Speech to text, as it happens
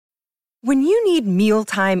When you need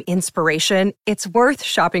mealtime inspiration, it's worth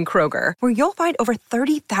shopping Kroger, where you'll find over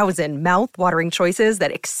 30,000 mouth-watering choices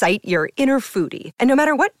that excite your inner foodie. And no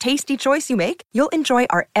matter what tasty choice you make, you'll enjoy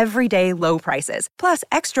our everyday low prices, plus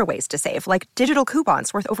extra ways to save, like digital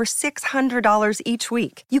coupons worth over $600 each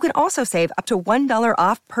week. You can also save up to $1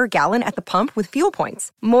 off per gallon at the pump with fuel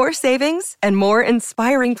points. More savings and more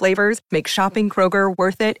inspiring flavors make shopping Kroger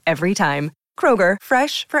worth it every time. Kroger,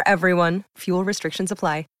 fresh for everyone. Fuel restrictions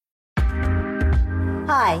apply.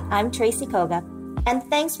 Hi, I'm Tracy Koga, and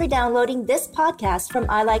thanks for downloading this podcast from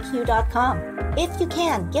ilikeyou.com. If you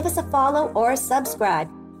can, give us a follow or subscribe.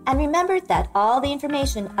 And remember that all the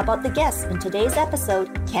information about the guests in today's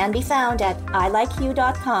episode can be found at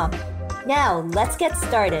ilikeyou.com. Now, let's get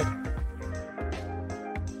started.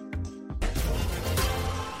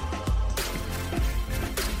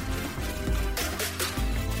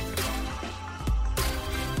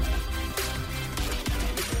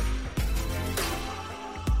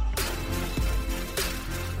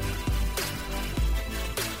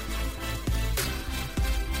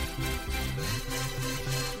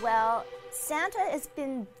 Well, Santa has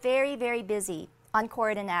been very, very busy on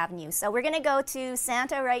Corridon Avenue. So we're going to go to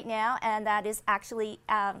Santa right now, and that is actually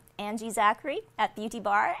Angie Zachary at BeeYOUTee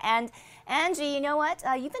Bar. And Angie, you know what?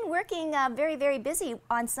 You've been working very, very busy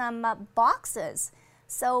on some boxes.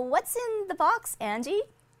 So what's in the box, Angie?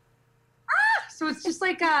 So it's just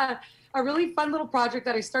like a really fun little project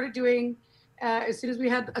that I started doing as soon as we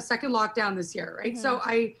had a second lockdown this year, right? Mm-hmm. So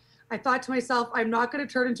I thought to myself, I'm not going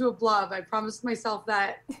to turn into a blob. I promised myself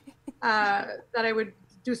that that I would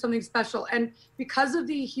do something special. And because of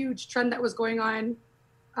the huge trend that was going on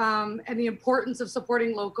and the importance of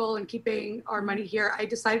supporting local and keeping our money here, I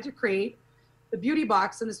decided to create the beauty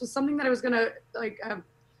box. And this was something that I was going to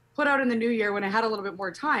put out in the new year when I had a little bit more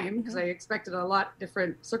time, because I expected a lot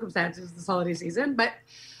different circumstances this holiday season. But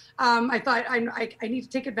I thought I need to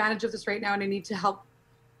take advantage of this right now, and I need to help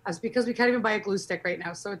us because we can't even buy a glue stick right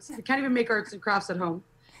now. So we can't even make arts and crafts at home.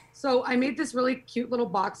 So I made this really cute little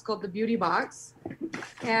box called the Beauty Box.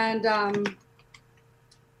 And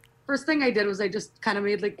first thing I did was I just kind of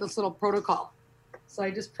made like this little protocol. So I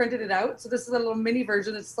just printed it out. So this is a little mini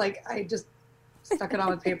version. It's like I just stuck it on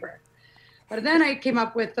with paper. But then I came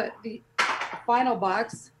up with the final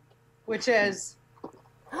box, which is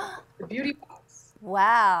the Beauty Box.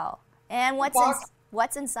 Wow. And what's inside?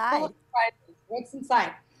 What's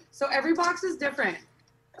inside? So every box is different.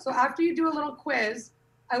 So after you do a little quiz,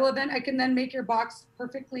 I can then make your box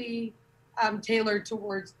perfectly tailored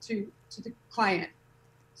towards to the client.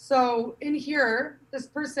 So in here, this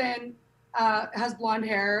person has blonde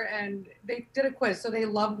hair, and they did a quiz. So they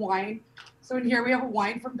love wine. So in here we have a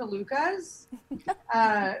wine from DeLuca's,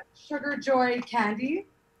 Sugar Joy candy.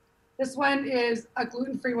 This one is a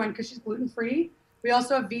gluten-free one because she's gluten-free. We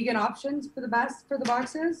also have vegan options for the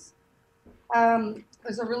boxes.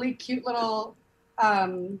 There's a really cute little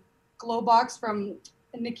glow box from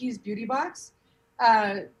Nikki's Beauty Box.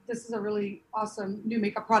 This is a really awesome new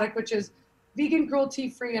makeup product, which is vegan,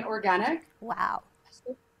 cruelty-free, and organic. Wow.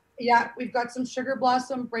 So, yeah, we've got some sugar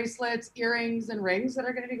blossom bracelets, earrings, and rings that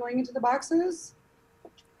are going to be going into the boxes.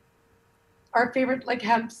 Our favorite, like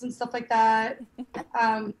hemps and stuff like that.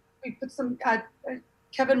 We put some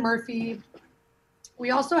Kevin Murphy.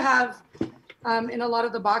 We also have in a lot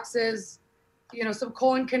of the boxes, some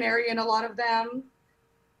Colin Canary in a lot of them.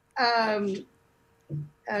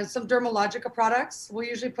 Some Dermalogica products. We'll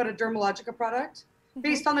usually put a Dermalogica product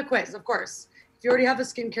based on the quiz, of course. If you already have a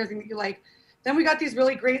skincare thing that you like. Then we got these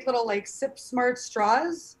really great little Sip Smart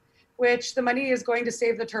straws, which the money is going to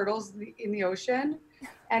save the turtles in the ocean.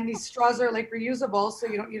 And these straws are reusable, so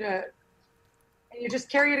you don't need to, and you just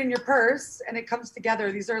carry it in your purse and it comes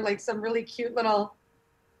together. These are some really cute little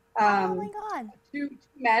oh my God. Two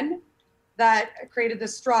men that created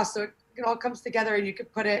this straw. So it all comes together and you could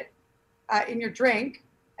put it in your drink.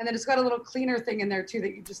 And then it's got a little cleaner thing in there too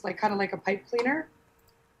that you just kind of like a pipe cleaner.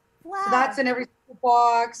 Wow. So that's in every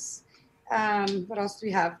box. What else do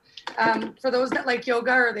we have? For those that like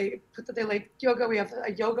yoga or they like yoga, we have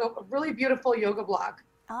a really beautiful yoga block.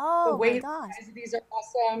 Oh, my gosh. These are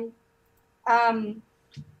awesome.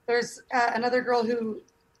 There's another girl who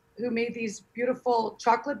made these beautiful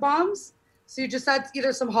chocolate bombs. So you just add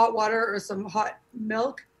either some hot water or some hot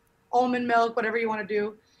milk, almond milk, whatever you want to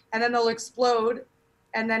do. And then they'll explode.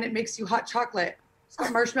 And then it makes you hot chocolate. It's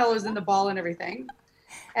got marshmallows in the ball and everything.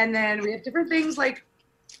 And then we have different things like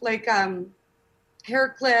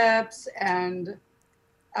hair clips and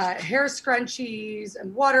hair scrunchies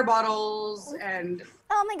and water bottles and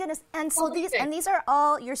oh my goodness. And so these are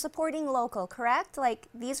all, you're supporting local, correct?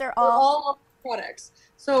 These are all local products.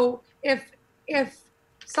 So if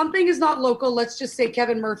something is not local, let's just say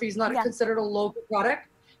Kevin Murphy's not considered a local product.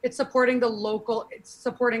 It's supporting it's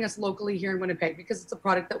supporting us locally here in Winnipeg because it's a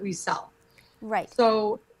product that we sell. Right.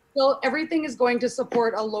 So everything is going to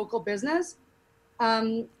support a local business.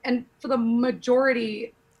 And for the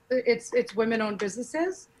majority, it's women-owned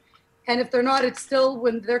businesses. And if they're not, it's still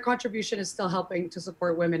when their contribution is still helping to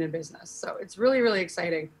support women in business. So it's really, really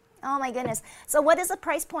exciting. Oh my goodness. So what is the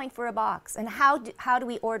price point for a box and how do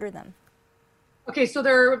we order them? Okay, so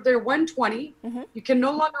they're $120. You can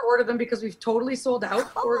no longer order them because we've totally sold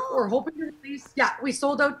out. We're hoping to release. Yeah, we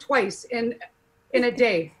sold out twice in a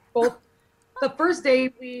day. Both the first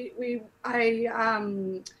day we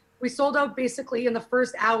sold out basically in the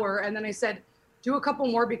first hour, and then I said, do a couple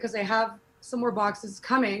more because I have some more boxes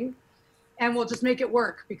coming, and we'll just make it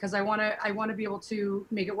work because I want to be able to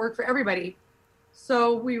make it work for everybody.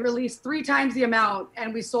 So we released 3 times the amount,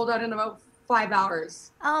 and we sold out in about 5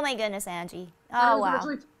 hours. Oh my goodness, Angie. Oh wow.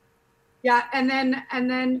 Yeah, and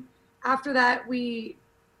then after that we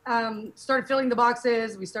started filling the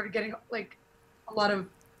boxes. We started getting like a lot of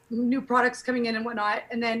new products coming in and whatnot.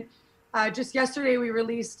 And then just yesterday we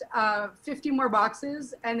released 50 more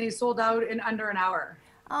boxes, and they sold out in under an hour.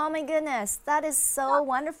 Oh my goodness, that is so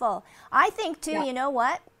wonderful. I think too, you know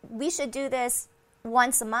what? We should do this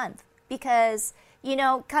once a month because, you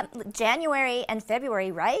know, January and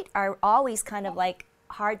February, right, are always kind of like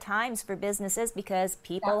hard times for businesses because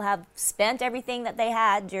people have spent everything that they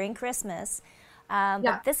had during Christmas.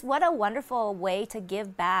 But what a wonderful way to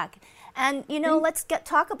give back. And, you know, let's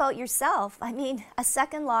talk about yourself. I mean, a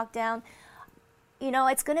second lockdown, you know,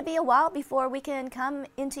 it's going to be a while before we can come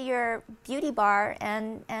into your beauty bar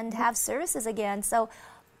and have services again. So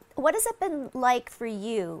what has it been like for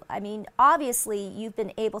you? I mean, obviously you've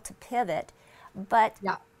been able to pivot, but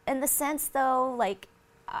in the sense though, like,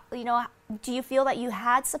 you know, do you feel that you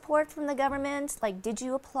had support from the government? Like, did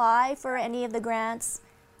you apply for any of the grants?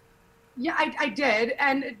 Yeah, I did.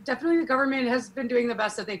 And definitely the government has been doing the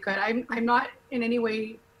best that they could. I'm not in any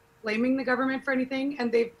way blaming the government for anything. And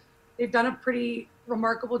they've done a pretty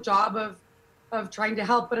remarkable job of trying to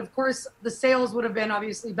help. But of course, the sales would have been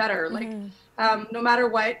obviously better. Like, no matter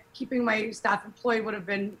what, keeping my staff employed would have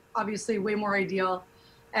been obviously way more ideal.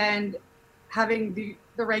 And having the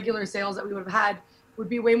regular sales that we would have had would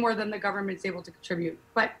be way more than the government's able to contribute.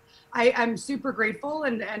 But I'm super grateful,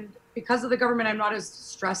 and because of the government, I'm not as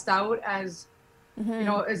stressed out as you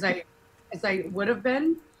know as I would have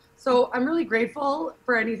been. So I'm really grateful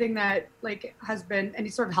for anything that like has been any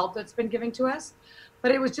sort of help that's been given to us.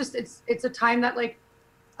 But it was just it's a time that like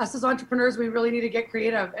us as entrepreneurs, we really need to get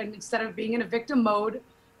creative, and instead of being in a victim mode,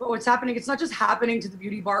 but what's happening, it's not just happening to the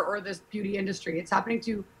beauty bar or this beauty industry, it's happening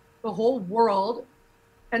to the whole world.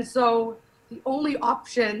 And so the only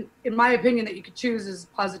option, in my opinion, that you could choose is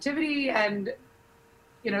positivity, and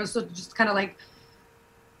you know, so just kind of like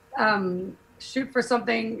shoot for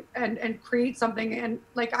something and create something. And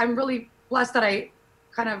like, I'm really blessed that I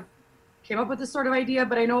kind of came up with this sort of idea,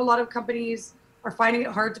 but I know a lot of companies are finding it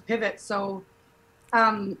hard to pivot. So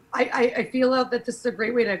I feel that this is a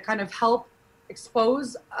great way to kind of help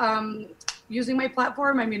expose using my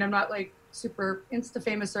platform. I mean, I'm not like super Insta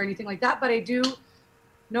famous or anything like that, but I do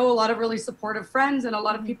know a lot of really supportive friends and a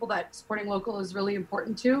lot of people that supporting local is really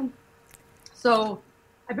important too. So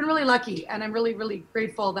I've been really lucky, and I'm really, really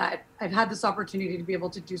grateful that I've had this opportunity to be able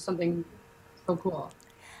to do something so cool.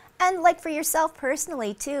 And like for yourself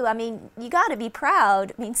personally too, I mean, you got to be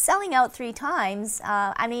proud. I mean, selling out 3 times,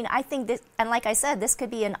 I mean, I think this, and like I said, this could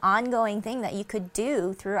be an ongoing thing that you could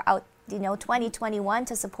do throughout, you know, 2021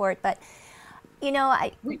 to support. But, you know,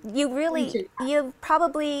 you've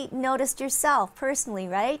probably noticed yourself personally,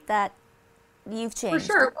 right, that you've changed.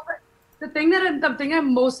 For sure. The thing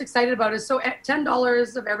I'm most excited about is, so at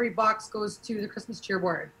 $10 of every box goes to the Christmas cheer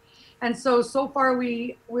board. And so far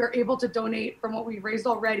we're able to donate from what we've raised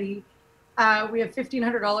already. We have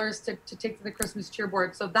 $1,500 to take to the Christmas cheer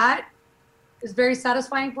board. So that is very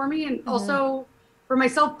satisfying for me. And also for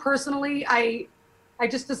myself personally, I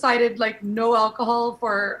just decided like no alcohol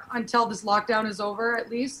until this lockdown is over,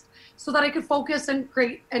 at least, so that I could focus and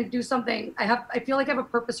create and do something. I feel like I have a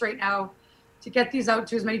purpose right now to get these out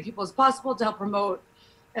to as many people as possible, to help promote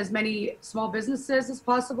as many small businesses as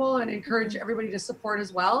possible, and encourage everybody to support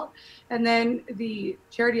as well. And then the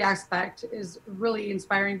charity aspect is really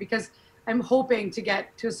inspiring because I'm hoping to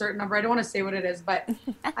get to a certain number. I don't want to say what it is, but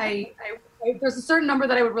there's a certain number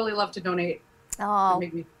that I would really love to donate. Oh,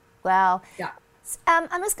 wow. Yeah.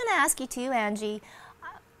 I'm just going to ask you too, Angie,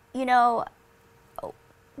 you know,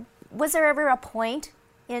 was there ever a point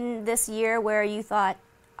in this year where you thought,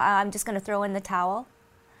 I'm just going to throw in the towel?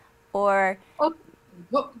 Or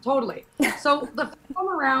Totally. So the first time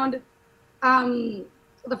around,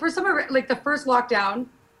 the first lockdown,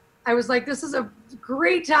 I was like, this is a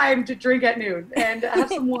great time to drink at noon and have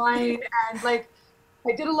some wine. And like,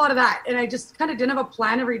 I did a lot of that. And I just kind of didn't have a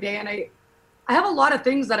plan every day. And I have a lot of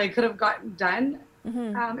things that I could have gotten done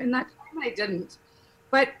in that time, and I didn't.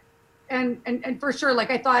 But, and for sure,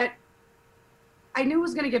 like I thought, I knew it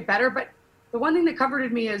was going to get better. But the one thing that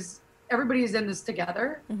comforted me is everybody's in this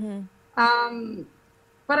together. But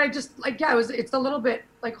I just like, it's a little bit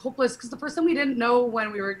like hopeless because the first time we didn't know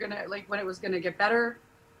when we were going to, like when it was going to get better.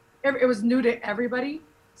 It was new to everybody.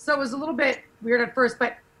 So it was a little bit weird at first,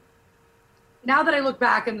 but now that I look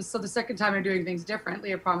back, and so the second time I'm doing things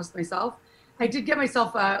differently, I promised myself, I did get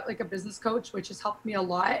myself like a business coach, which has helped me a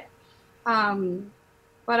lot.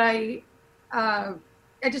 But I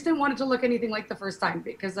just didn't want it to look anything like the first time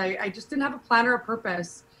because I just didn't have a plan or a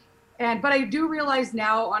purpose. But I do realize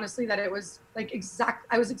now, honestly, that it was like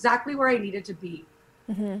I was exactly where I needed to be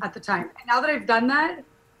at the time. And now that I've done that,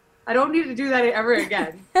 I don't need to do that ever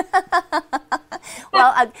again.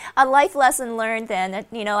 Well, a life lesson learned then.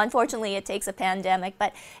 You know, unfortunately, it takes a pandemic.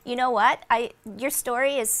 But you know what? Your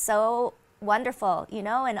story is so wonderful, you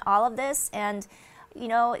know, in all of this. And, you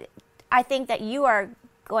know, I think that you are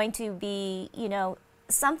going to be, you know,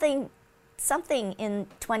 something in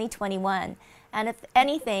 2021. And if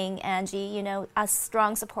anything, Angie, you know, a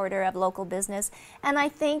strong supporter of local business. And I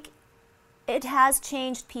think it has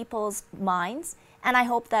changed people's minds. And I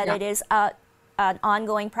hope that it is an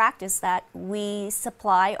ongoing practice that we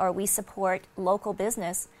supply or we support local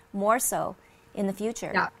business more so in the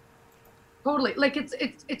future. Yeah, totally. Like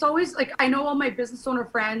it's always like I know all my business owner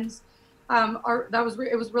friends it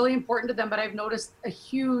was really important to them, but I've noticed a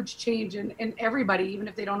huge change in everybody, even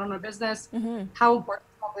if they don't own a business, how important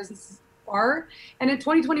small businesses are. And in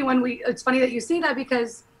 2021, it's funny that you say that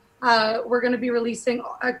because we're going to be releasing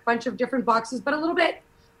a bunch of different boxes, but a little bit.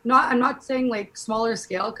 I'm not saying like smaller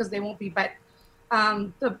scale because they won't be, but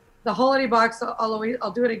the holiday box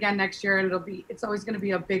I'll do it again next year, and it's always going to be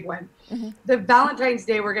a big one. The Valentine's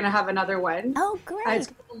Day we're going to have another one. Oh, great! It's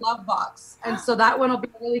called the Love Box, and so that one will be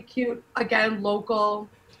really cute. Again, local,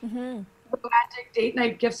 romantic date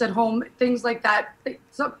night gifts at home, things like that.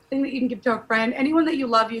 Something that you can give to a friend, anyone that you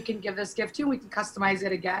love, you can give this gift to. And we can customize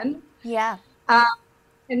it again. Yeah.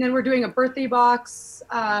 And then we're doing a birthday box.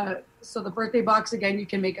 So the birthday box, again, you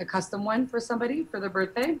can make a custom one for somebody for their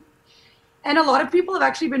birthday. And a lot of people have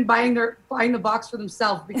actually been buying the box for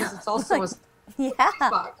themselves because it's also a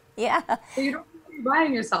box. Yeah. So you don't have to be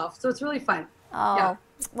buying yourself. So it's really fun. Oh, yeah.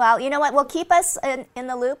 Well, you know what? Well, keep us in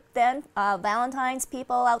the loop then, Valentine's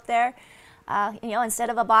people out there. You know, instead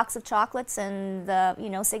of a box of chocolates and the, you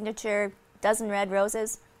know, signature dozen red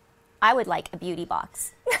roses, I would like a beauty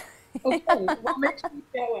box. Okay, we'll make sure you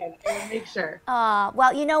get one. We'll make sure.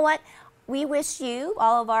 Well, you know what? We wish you,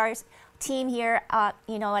 all of our team here,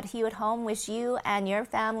 you know, at Hewitt Home, wish you and your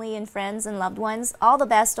family and friends and loved ones all the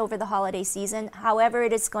best over the holiday season, however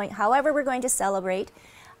we're going to celebrate.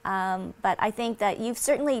 But I think that you've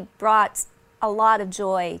certainly brought a lot of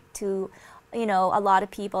joy to, you know, a lot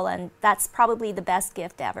of people, and that's probably the best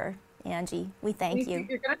gift ever, Angie. We thank you.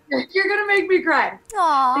 You're gonna make me cry.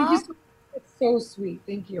 Aww. Thank you so much. It's so sweet.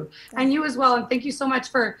 Thank you. And you as well. And thank you so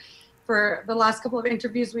much for the last couple of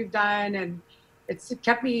interviews we've done. And it's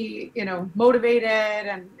kept me, you know, motivated.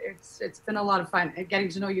 And it's been a lot of fun getting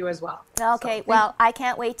to know you as well. Okay. So, well, I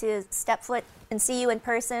can't wait to step foot and see you in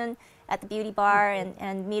person at the Beauty Bar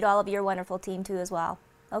and meet all of your wonderful team too as well.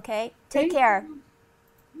 Okay. Take care.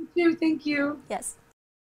 You too. Thank you. Yes.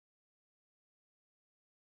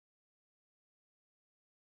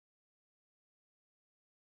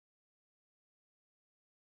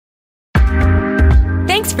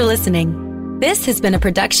 Thanks for listening. This has been a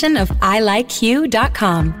production of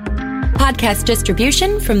ilikehue.com. Podcast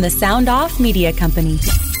distribution from the Sound Off Media Company.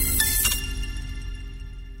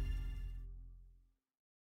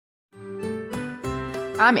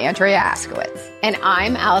 I'm Andrea Askowitz. And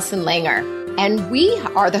I'm Allison Langer. And we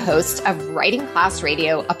are the hosts of Writing Class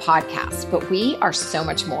Radio, a podcast, but we are so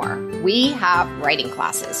much more. We have writing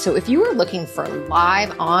classes. So if you are looking for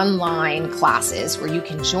live online classes where you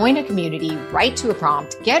can join a community, write to a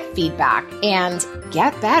prompt, get feedback, and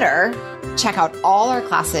get better, check out all our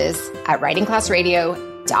classes at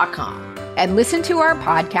writingclassradio.com. And listen to our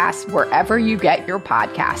podcast wherever you get your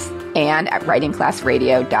podcasts and at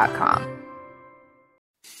writingclassradio.com.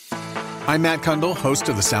 I'm Matt Kundle, host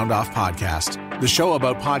of the Sound Off Podcast, the show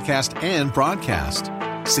about podcast and broadcast.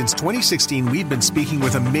 Since 2016, we've been speaking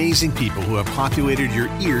with amazing people who have populated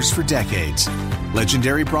your ears for decades.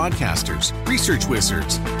 Legendary broadcasters, research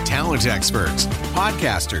wizards, talent experts,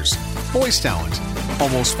 podcasters, voice talent,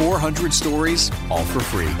 Almost 400 stories, all for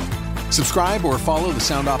free. Subscribe or follow the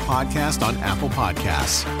Sound Off Podcast on Apple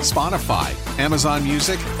Podcasts, Spotify, Amazon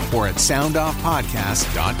Music, or at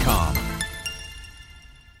soundoffpodcast.com.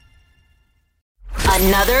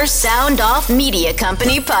 Another Sound Off Media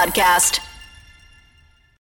Company podcast.